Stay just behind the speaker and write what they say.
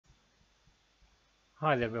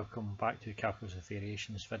Hi there, welcome back to Calculus of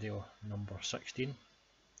Variations video number 16. In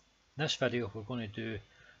this video we're going to do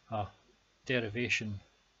a derivation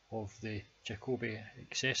of the Jacobi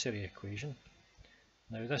Accessory equation.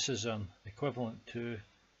 Now this is an equivalent to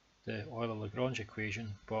the Euler-Lagrange equation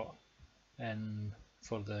but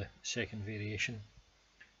for the second variation.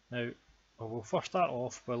 Now I will first start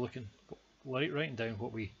off by writing down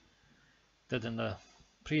what we did in the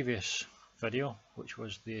previous video, which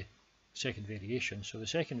was the second variation. So the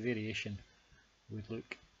second variation would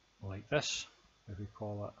look like this. If we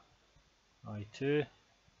call it I2,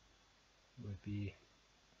 would be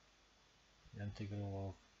the integral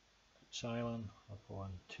of epsilon upon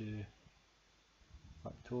 2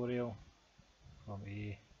 factorial from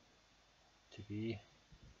A to B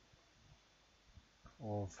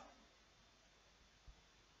of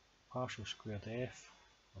partial squared f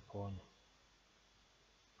upon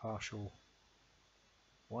partial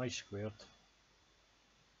y squared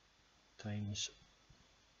times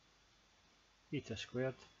eta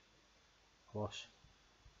squared plus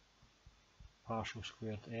partial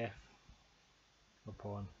squared f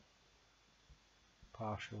upon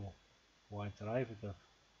partial y derivative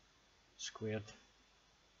squared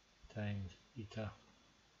times eta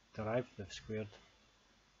derivative squared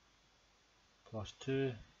plus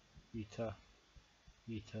 2 eta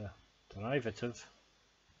derivative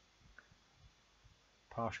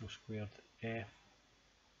partial squared f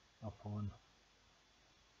upon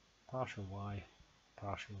partial y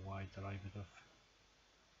derivative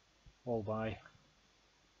all by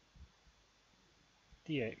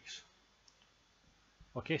dx.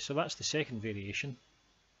 Okay, so that's the second variation.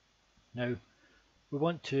 Now we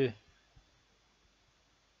want to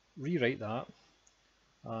rewrite that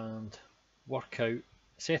and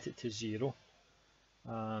set it to 0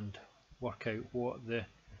 and work out what the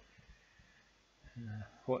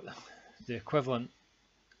equivalent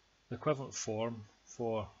form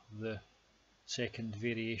for the second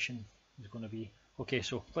variation is going to be. Okay,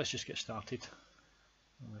 so let's just get started.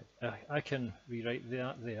 Right. I can rewrite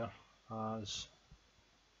that there as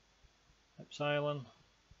epsilon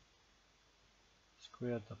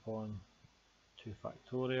squared upon 2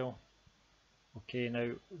 factorial. Okay,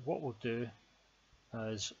 now what we'll do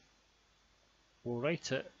is we'll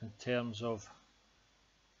write it in terms of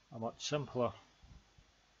a much simpler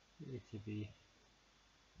A to B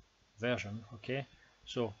version. Okay,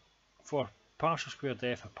 so for partial squared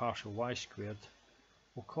f of partial y squared,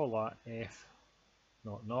 we'll call that f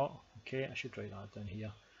naught naught. Okay, I should write that down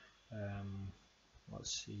here.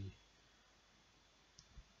 Let's see,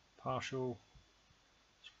 partial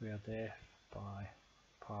squared f by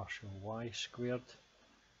partial y squared,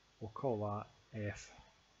 we'll call that f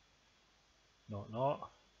naught naught.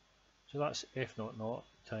 So that's f naught naught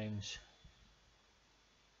times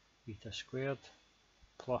eta squared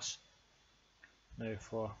plus, now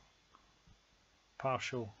for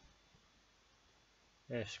partial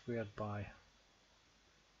f squared by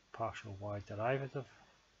partial y derivative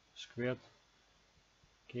squared,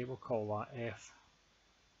 okay, we'll call that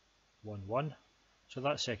f11. So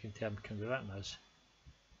that second term can be written as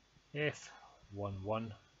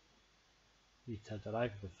f11 eta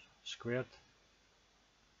derivative squared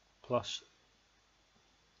plus,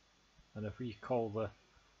 and if we call the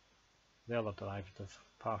other derivative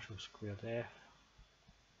partial squared f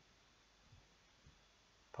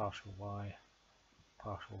partial y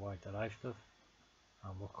derivative,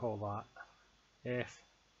 and we'll call that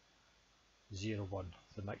f01,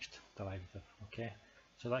 the mixed derivative. Okay,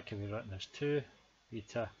 so that can be written as 2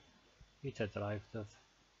 eta derivative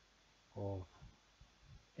of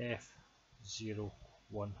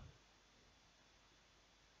f01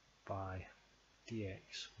 by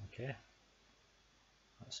dx. Okay,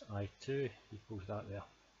 that's I2 equals that there.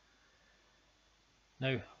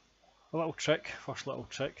 Now first little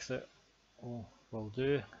trick that we'll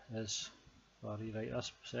do is I'll rewrite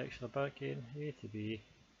this section a bit again. A to B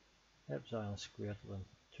epsilon squared with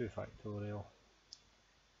 2 factorial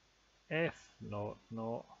f naught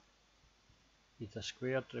naught eta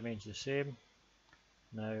squared remains the same.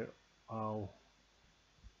 Now I'll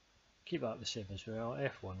keep that the same as well,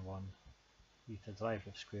 f11 eta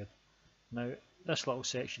derivative squared. Now this little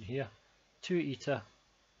section here, 2 eta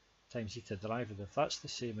times eta derivative, that's the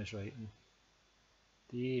same as writing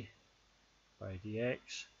d by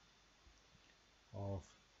dx of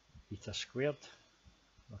eta squared.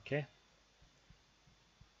 Okay,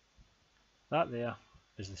 that there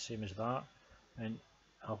is the same as that, and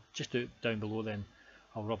I'll just do it down below, then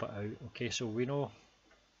I'll rub it out. Okay, so we know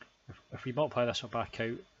if we multiply this back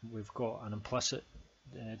out, we've got an implicit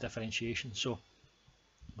differentiation, so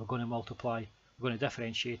we're going to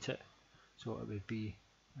differentiate it So it would be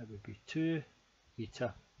 2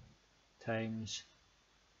 eta times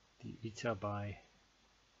the eta by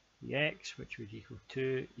the x, which would equal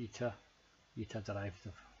 2 eta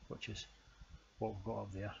derivative, which is what we've got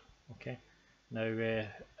up there. Okay. Now,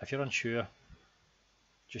 if you're unsure,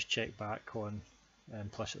 just check back on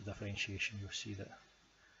implicit differentiation. You'll see that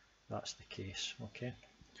that's the case. Okay.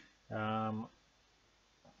 And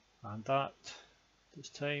that is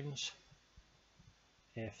times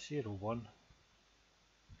f01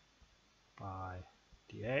 by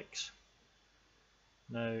dx.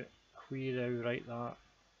 Now, if we now write that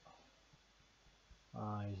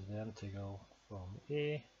as the integral from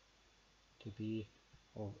a to b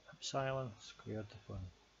of epsilon squared upon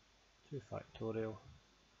 2 factorial,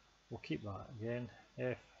 we'll keep that again,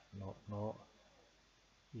 f naught naught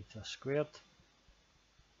eta squared.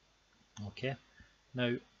 Okay,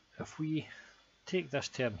 now if we take this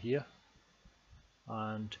term here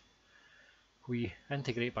and we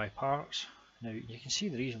integrate by parts, now you can see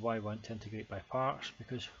the reason why we want to integrate by parts,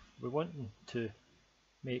 because we want to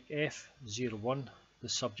make f01 the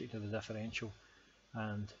subject of the differential,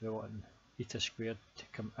 and we want eta squared to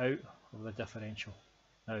come out of the differential.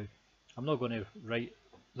 Now, I'm not going to write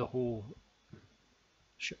the whole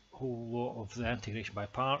lot of the integration by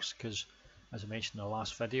parts, because as I mentioned in the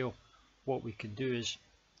last video, what we can do is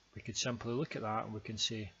we could simply look at that and we can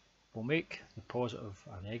say we'll make the positive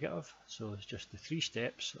a negative. So it's just the 3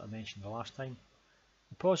 steps that I mentioned the last time.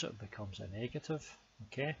 The positive becomes a negative.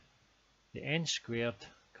 Okay, the n squared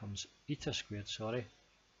comes eta squared, sorry,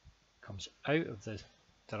 comes out of the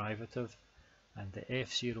derivative, and the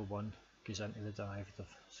f01 goes into the derivative,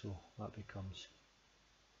 so that becomes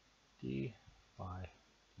d by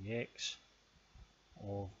dx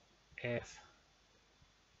of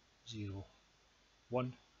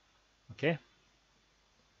f01. Okay,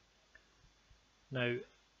 now,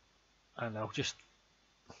 and I'll just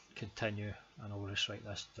continue and I'll just write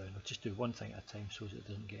this down. I'll just do one thing at a time so that it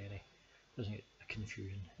doesn't get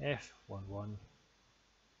confusion. f11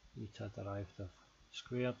 eta derivative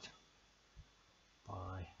squared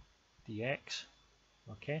by dx.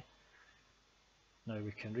 Okay, now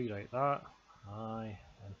we can rewrite that I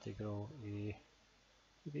integral a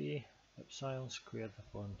to b epsilon squared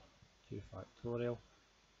upon 2 factorial.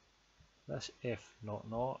 This f naught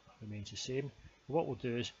naught remains the same. What we'll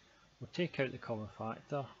do is we'll take out the common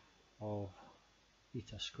factor of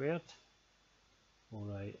eta squared. We'll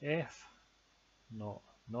write f naught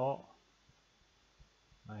naught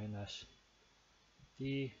minus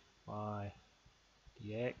d by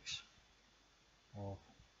dx of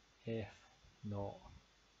f naught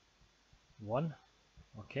 1.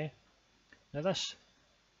 Okay, now this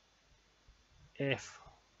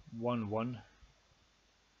f11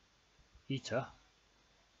 eta,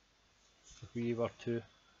 if we were to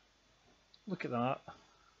look at that,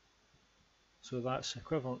 so that's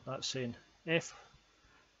equivalent, that's saying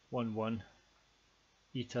f11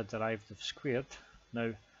 eta derivative squared.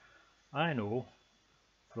 Now, I know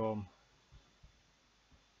from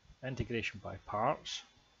integration by parts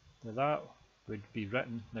that would be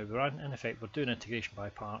written, now we're in effect we're doing integration by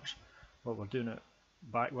parts, but we're doing it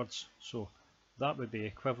backwards, so that would be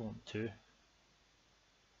equivalent to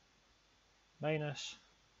minus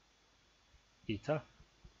eta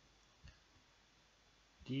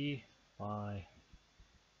d by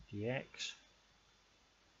dx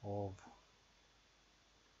of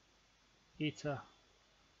eta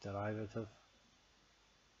derivative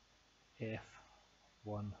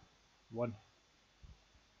f11.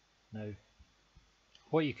 Now,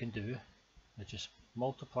 what you can do is just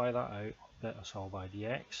multiply that out, bit us all by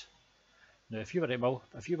dx. Now, if you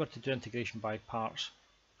were to do integration by parts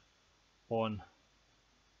on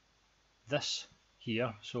this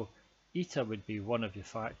here, so eta would be one of your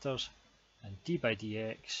factors, and d by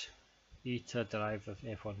dx, eta derivative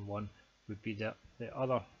f11 would be the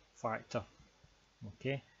other factor.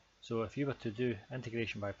 Okay, so if you were to do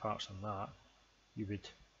integration by parts on that, you would,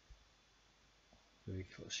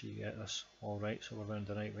 let's see, get this all right, so we're going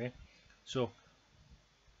the right way. So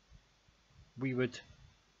we would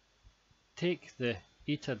take the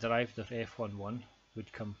eta derivative f11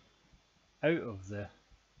 would come out of the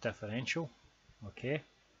differential. Okay,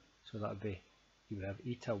 so that would be, you would have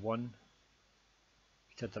eta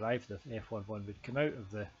derivative f11 would come out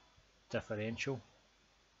of the differential,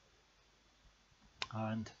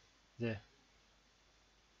 and the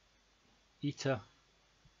eta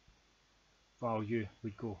value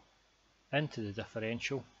would go into the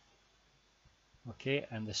differential. Okay,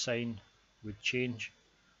 and the sign would change.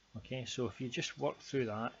 Okay, so if you just work through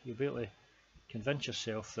that, you'll be able to convince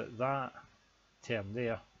yourself that that term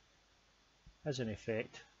there is in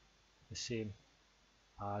effect the same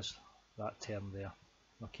as that term there.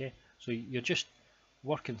 Okay, so you're just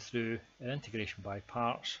working through an integration by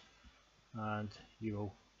parts and you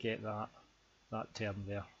will get that term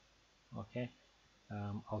there. Okay,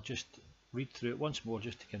 I'll just read through it once more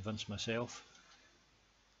just to convince myself.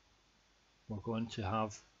 We're going to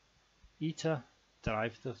have eta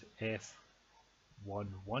derivative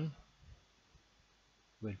f11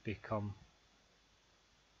 would become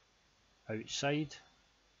outside.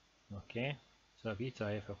 Okay, so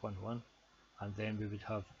eta f11, and then we would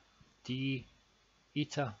have d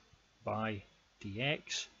eta by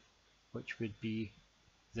dx, which would be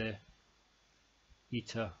the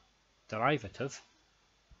eta derivative.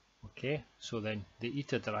 Okay, so then the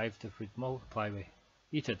eta derivative would multiply with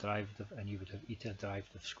eta derivative and you would have eta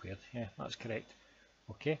derivative squared. Yeah, that's correct.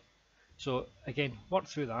 Okay, so again, work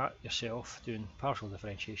through that yourself doing partial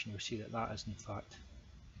differentiation. You'll see that that is in fact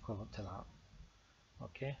equivalent to that.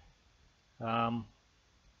 Okay, now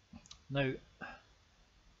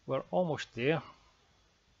we're almost there.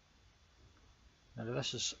 Now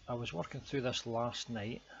this is, I was working through this last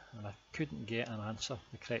night and I couldn't get an answer,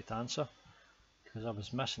 the correct answer, because I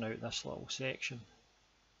was missing out this little section,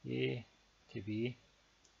 a to b.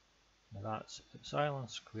 Now that's epsilon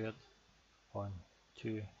squared on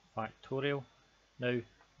 2 factorial. Now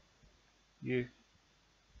if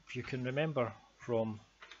you can remember from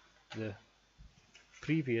the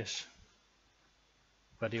previous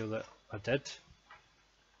video that I did,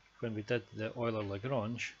 when we did the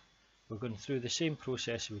Euler-Lagrange, we're going through the same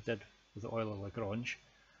process we did with the Euler-Lagrange.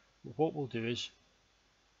 What we'll do is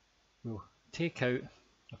we'll take out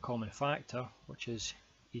a common factor, which is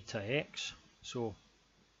eta x. So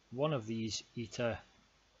one of these eta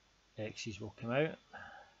x's will come out.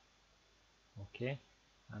 Okay,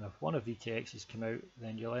 and if one of the eta x's come out,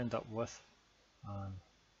 then you'll end up with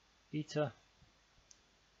eta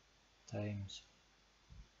times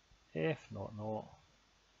f naught naught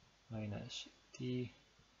minus d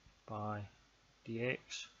by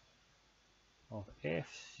dx of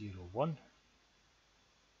f01.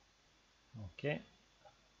 Okay,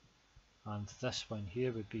 and this one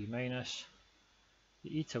here would be minus,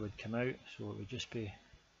 the eta would come out, so it would just be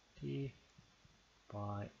d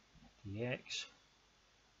by dx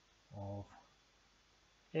of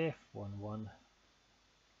f11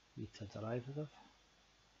 eta derivative.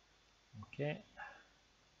 Okay,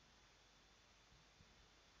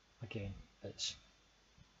 again it's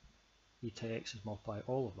eta x is multiply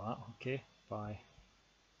all of that, okay, by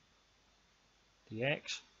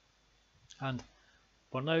dx, and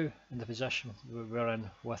we're now in the position we're in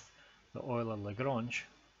with the Euler-Lagrange.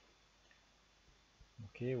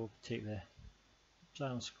 Okay, we'll take the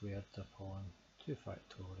epsilon squared upon 2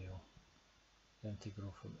 factorial, the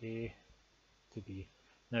integral from a to b.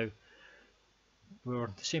 Now we're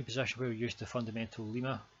in the same position where we used the fundamental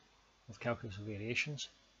lemma of calculus of variations,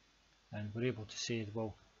 and we're able to say,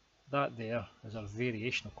 well, that there is a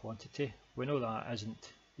variational quantity. We know that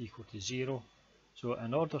isn't equal to 0, so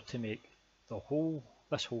in order to make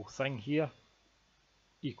this whole thing here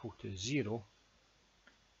equal to 0,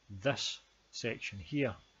 this section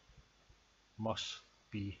here must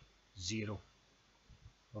be 0.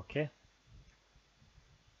 Okay,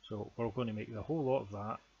 so we're going to make the whole lot of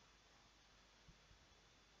that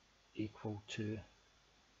equal to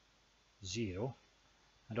 0.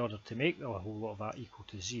 In order to make the whole lot of that equal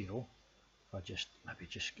to 0, if I just maybe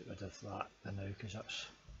just get rid of that for now, because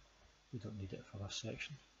we don't need it for this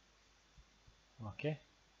section. Okay,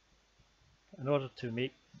 in order to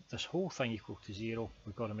make this whole thing equal to 0,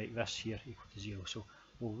 we've got to make this here equal to 0. So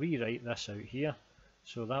we'll rewrite this out here.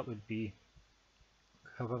 So that would be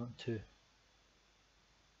equivalent to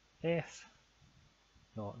f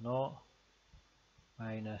naught naught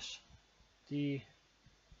minus d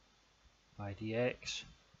by dx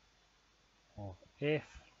of f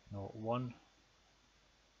naught 1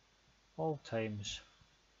 all times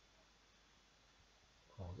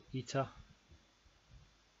called eta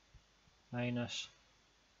minus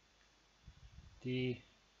d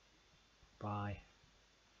by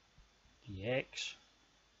dx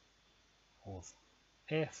of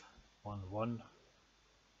f11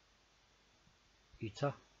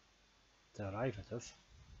 eta derivative.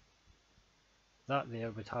 That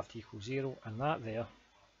there would have to equal 0, and that there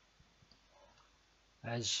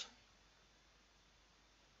is,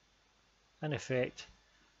 in effect,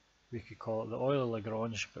 we could call it the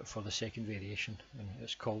Euler-Lagrange, but for the second variation, and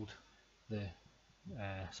it's called the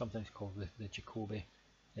sometimes called the Jacobi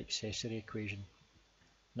Accessory equation.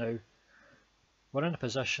 Now we're in a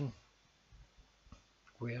position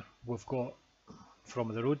where we've got,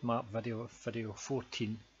 from the roadmap video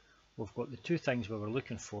 14, we've got the two things we were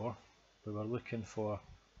looking for, we were looking for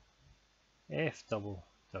f double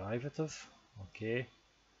derivative, okay,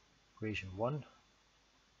 equation 1,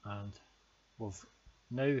 and we've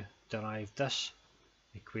now derived this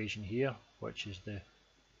equation here, which is the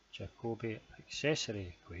Jacobi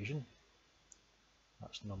accessory equation.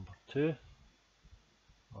 That's number 2.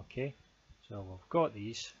 Okay, so we've got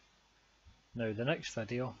these. Now the next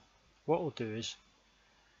video, what we'll do is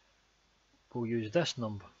we'll use this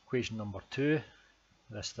equation number 2,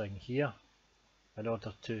 this thing here, in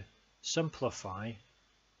order to simplify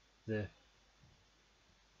the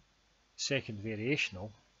second variational,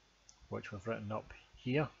 which we've written up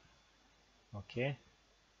here. Okay,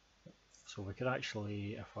 so we could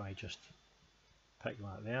actually, if I just pick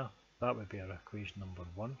that there, that would be our equation number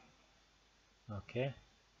 1. Okay,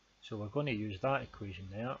 so we're going to use that equation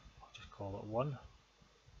there. I'll just call it 1.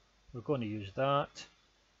 We're going to use that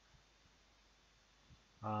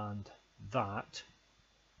and that.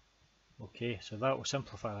 Okay, so that will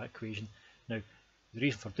simplify that equation. Now, the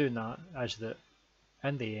reason for doing that is that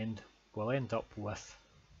in the end we'll end up with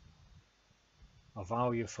a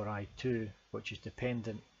value for I2 which is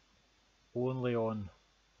dependent only on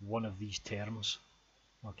one of these terms,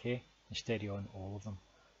 okay, instead of on all of them.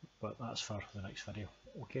 But that's for the next video.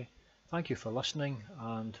 Okay, thank you for listening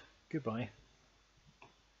and goodbye.